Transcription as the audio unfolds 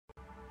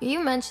You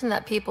mentioned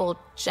that people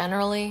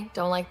generally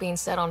don't like being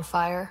set on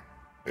fire.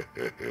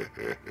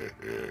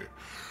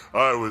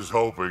 I was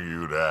hoping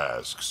you'd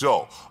ask.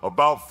 So,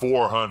 about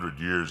 400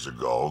 years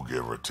ago,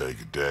 give or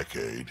take a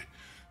decade,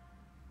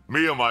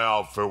 me and my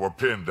outfit were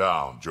pinned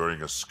down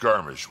during a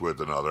skirmish with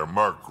another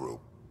merc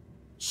group.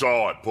 So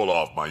I pull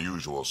off my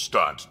usual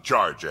stunt,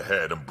 charge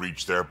ahead and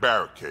breach their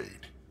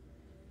barricade.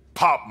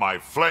 Pop my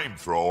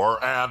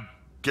flamethrower and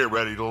get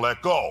ready to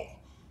let go.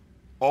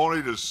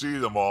 Only to see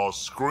them all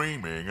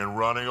screaming and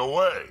running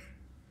away.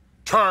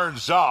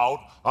 Turns out,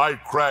 I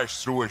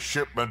crashed through a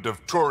shipment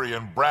of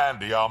Turian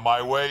brandy on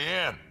my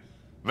way in.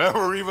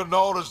 Never even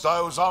noticed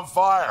I was on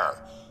fire.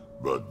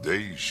 But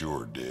they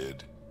sure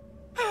did.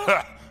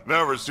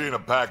 Never seen a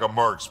pack of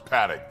mercs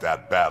panic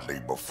that badly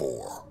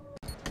before.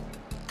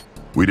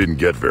 We didn't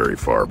get very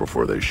far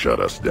before they shut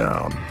us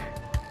down.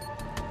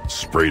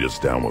 Sprayed us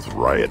down with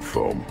riot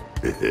foam.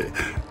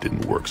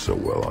 Didn't work so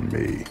well on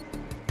me.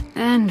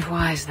 And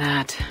why's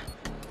that?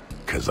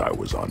 'Cause I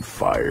was on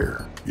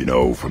fire. You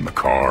know, from the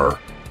car.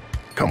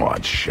 Come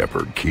on,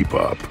 Shepard, keep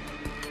up.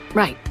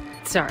 Right,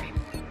 sorry.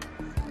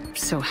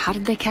 So how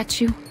did they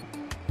catch you?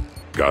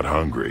 Got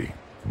hungry.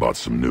 Bought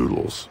some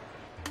noodles.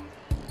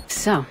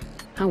 So,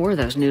 how were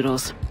those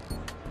noodles?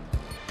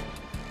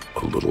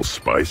 A little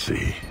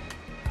spicy.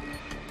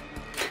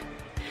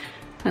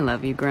 I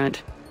love you,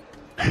 Grunt.